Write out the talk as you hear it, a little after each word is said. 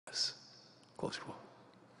Close quote.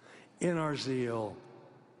 In our zeal,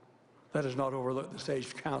 let us not overlook the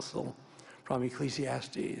sage counsel from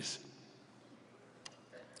Ecclesiastes.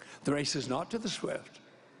 The race is not to the swift,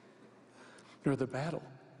 nor the battle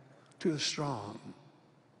to the strong.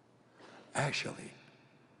 Actually,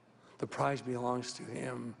 the prize belongs to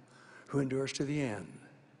him who endures to the end.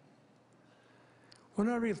 When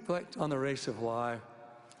I reflect on the race of life,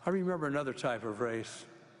 I remember another type of race,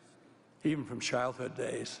 even from childhood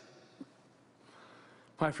days.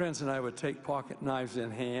 My friends and I would take pocket knives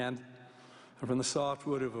in hand, and from the soft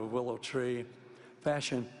wood of a willow tree,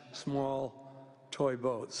 fashion small toy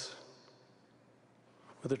boats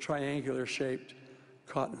with a triangular-shaped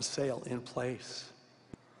cotton sail in place.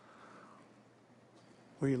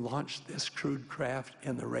 We launched this crude craft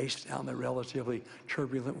in the race down the relatively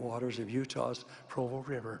turbulent waters of Utah's Provo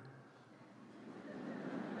River.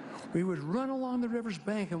 We would run along the river's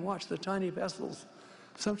bank and watch the tiny vessels,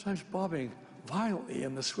 sometimes bobbing violently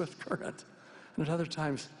in the swift current, and at other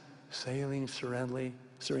times sailing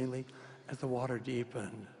serenely as the water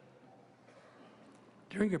deepened.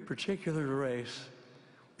 During a particular race,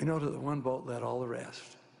 we noted that one boat led all the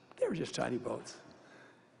rest. They were just tiny boats.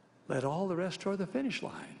 Led all the rest toward the finish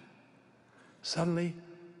line. Suddenly,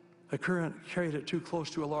 the current carried it too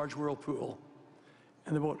close to a large whirlpool,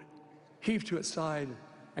 and the boat heaved to its side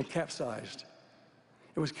and capsized.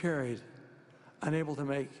 It was carried, unable to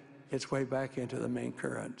make its way back into the main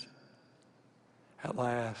current. At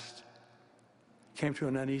last, it came to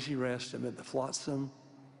an uneasy rest amid the flotsam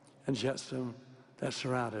and jetsam that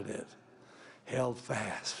surrounded it, held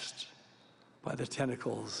fast by the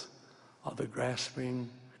tentacles of the grasping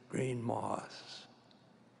green moss.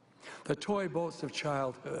 The toy boats of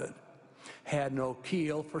childhood had no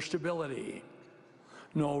keel for stability,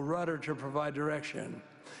 no rudder to provide direction,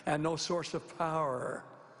 and no source of power.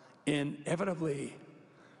 Inevitably,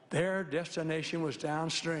 their destination was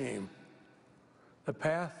downstream, the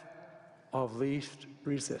path of least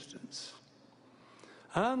resistance.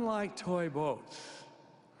 Unlike toy boats,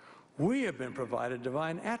 we have been provided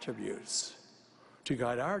divine attributes to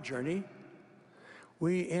guide our journey.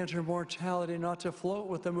 We enter mortality not to float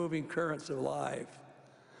with the moving currents of life,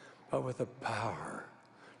 but with the power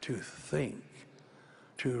to think,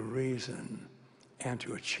 to reason, and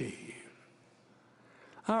to achieve.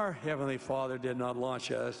 Our Heavenly Father did not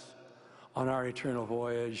launch us on our eternal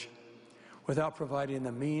voyage without providing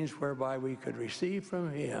the means whereby we could receive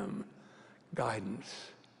from Him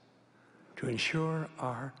guidance to ensure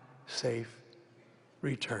our safe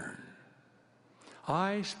return.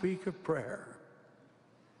 I speak of prayer.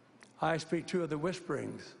 I speak too of the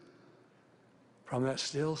whisperings from that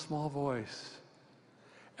still small voice.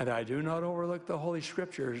 And I do not overlook the Holy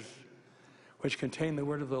Scriptures, which contain the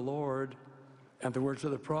word of the Lord and the words of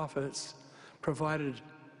the prophets provided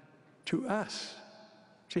to us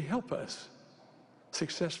to help us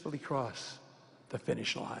successfully cross the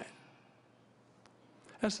finish line.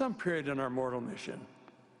 At some period in our mortal mission,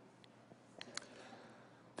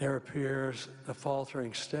 there appears the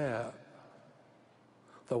faltering step,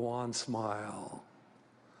 the wan smile,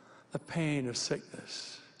 the pain of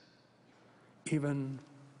sickness, even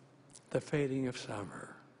the fading of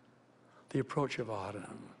summer, the approach of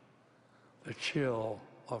autumn, the chill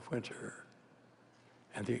of winter,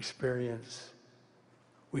 and the experience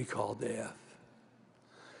we call death.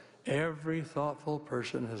 Every thoughtful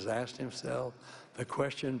person has asked himself the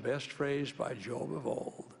question best phrased by Job of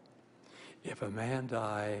old: if a man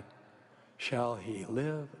die, shall he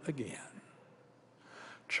live again?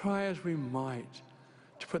 Try as we might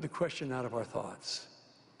to put the question out of our thoughts,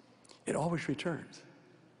 it always returns.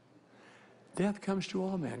 Death comes to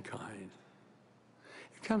all mankind.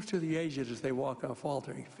 It comes to the aged as they walk on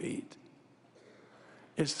faltering feet.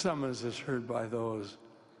 Its summons is heard by those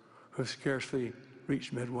who have scarcely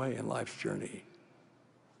reached midway in life's journey.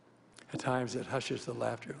 At times it hushes the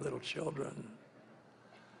laughter of little children.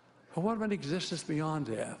 But what about existence beyond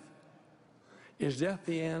death? Is death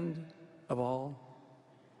the end of all?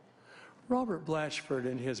 Robert Blatchford,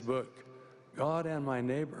 in his book, God and My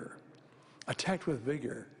Neighbor, attacked with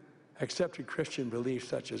vigor accepted Christian beliefs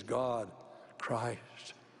such as God,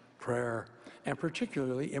 Christ, prayer, and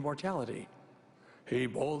particularly immortality. He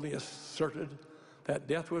boldly asserted that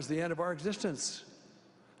death was the end of our existence,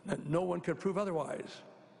 that no one could prove otherwise.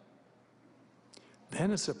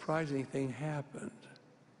 Then a surprising thing happened.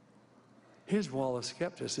 His wall of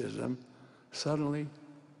skepticism suddenly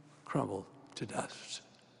crumbled to dust.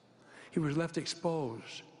 He was left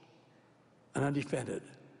exposed and undefended.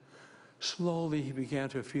 Slowly, he began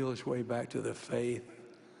to feel his way back to the faith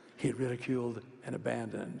he had ridiculed and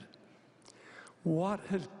abandoned. What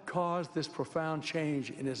had caused this profound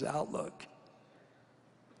change in his outlook?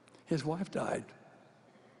 his wife died.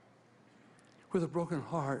 With a broken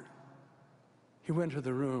heart, he went to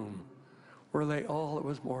the room where lay all that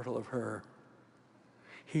was mortal of her.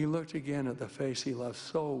 He looked again at the face he loved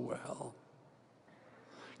so well.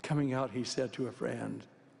 Coming out, he said to a friend,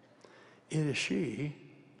 "It is she,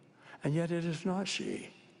 and yet it is not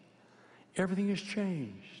she. Everything has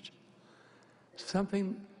changed.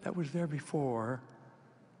 Something that was there before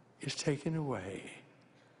is taken away.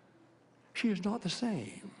 She is not the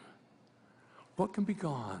same. What can be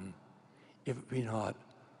gone if it be not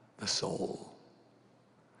the soul?"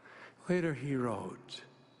 Later he wrote,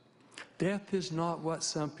 "Death is not what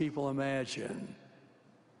some people imagine.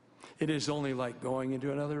 It is only like going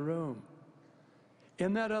into another room.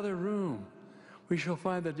 In that other room, we shall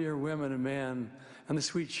find the dear women and men and the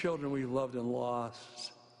sweet children we loved and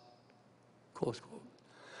lost." Close quote.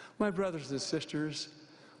 My brothers and sisters,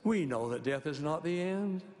 we know that death is not the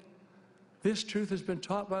end. This truth has been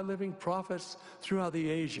taught by living prophets throughout the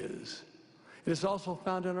ages. It is also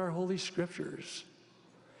found in our Holy Scriptures.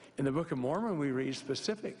 In the Book of Mormon, we read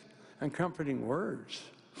specific and comforting words.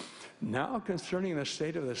 Now concerning the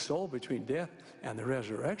state of the soul between death and the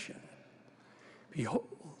resurrection,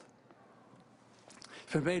 behold,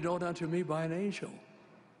 it's been made known unto me by an angel,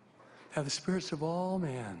 that the spirits of all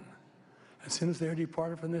men, as soon as they are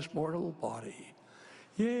departed from this mortal body,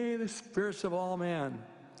 yea, the spirits of all men,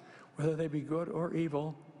 whether they be good or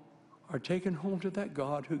evil, are taken home to that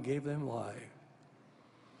God who gave them life.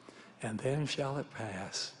 And then shall it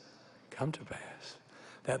come to pass,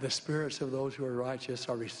 that the spirits of those who are righteous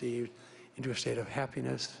are received into a state of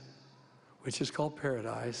happiness, which is called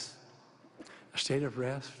paradise, a state of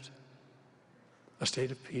rest, a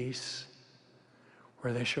state of peace,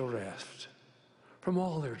 where they shall rest from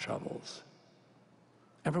all their troubles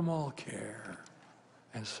and from all care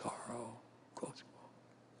and sorrow. Close quote.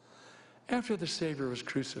 After the Savior was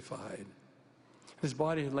crucified, his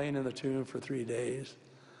body had lain in the tomb for 3 days,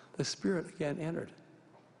 the Spirit again entered.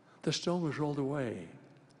 The stone was rolled away,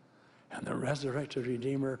 and the resurrected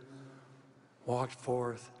Redeemer walked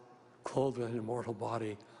forth, clothed with an immortal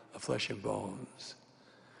body of flesh and bones.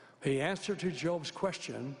 The answer to Job's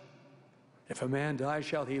question, "If a man die,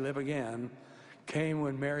 shall he live again?" came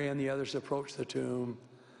when Mary and the others approached the tomb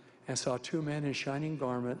and saw 2 men in shining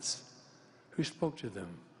garments who spoke to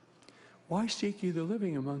them. "Why seek you the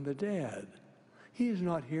living among the dead? He is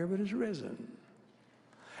not here, but is risen."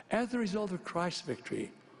 As the result of Christ's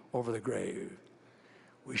victory over the grave,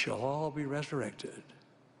 we shall all be resurrected.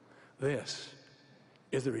 This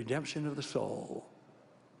is the redemption of the soul.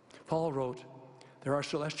 Paul wrote, "There are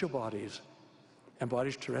celestial bodies and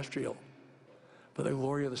bodies terrestrial, but the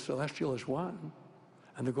glory of the celestial is one,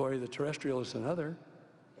 and the glory of the terrestrial is another.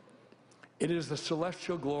 It is the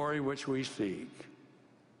celestial glory which we seek.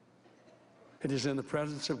 It is in the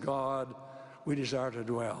presence of God we desire to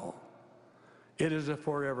dwell. It is a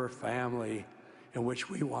forever family in which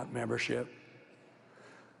we want membership.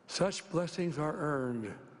 Such blessings are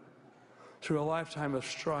earned through a lifetime of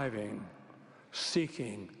striving,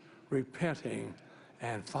 seeking, repenting,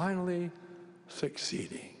 and finally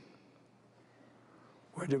succeeding."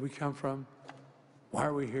 Where did we come from? Why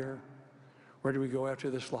are we here? Where do we go after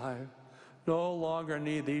this life? No longer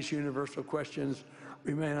need these universal questions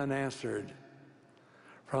remain unanswered.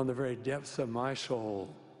 From the very depths of my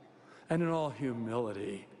soul, and in all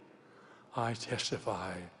humility, I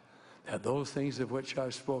testify that those things of which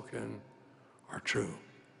I've spoken are true.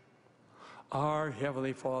 Our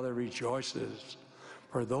Heavenly Father rejoices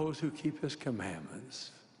for those who keep His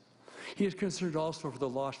commandments. He is concerned also for the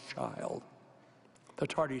lost child, the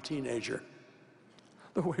tardy teenager,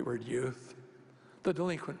 the wayward youth, the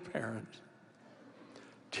delinquent parent.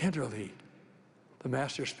 Tenderly, the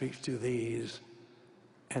Master speaks to these,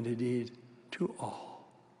 and indeed to all.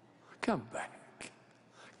 Come back,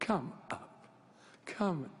 come up,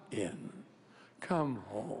 come in, come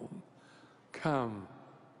home, come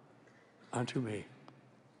unto me.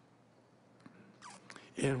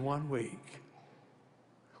 In 1 week,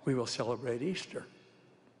 we will celebrate Easter.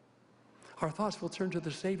 Our thoughts will turn to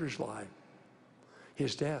the Savior's life,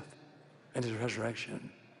 His death, and His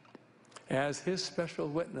resurrection. As His special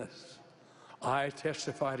witness, I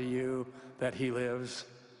testify to you that He lives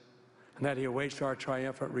and that He awaits our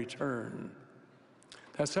triumphant return,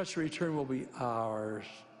 that such a return will be ours,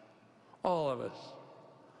 all of us.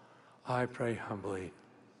 I pray humbly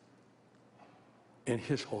in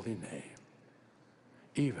His holy name,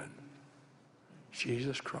 even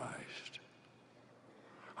Jesus Christ,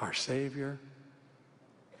 our Savior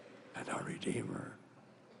and our Redeemer.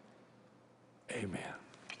 Amen.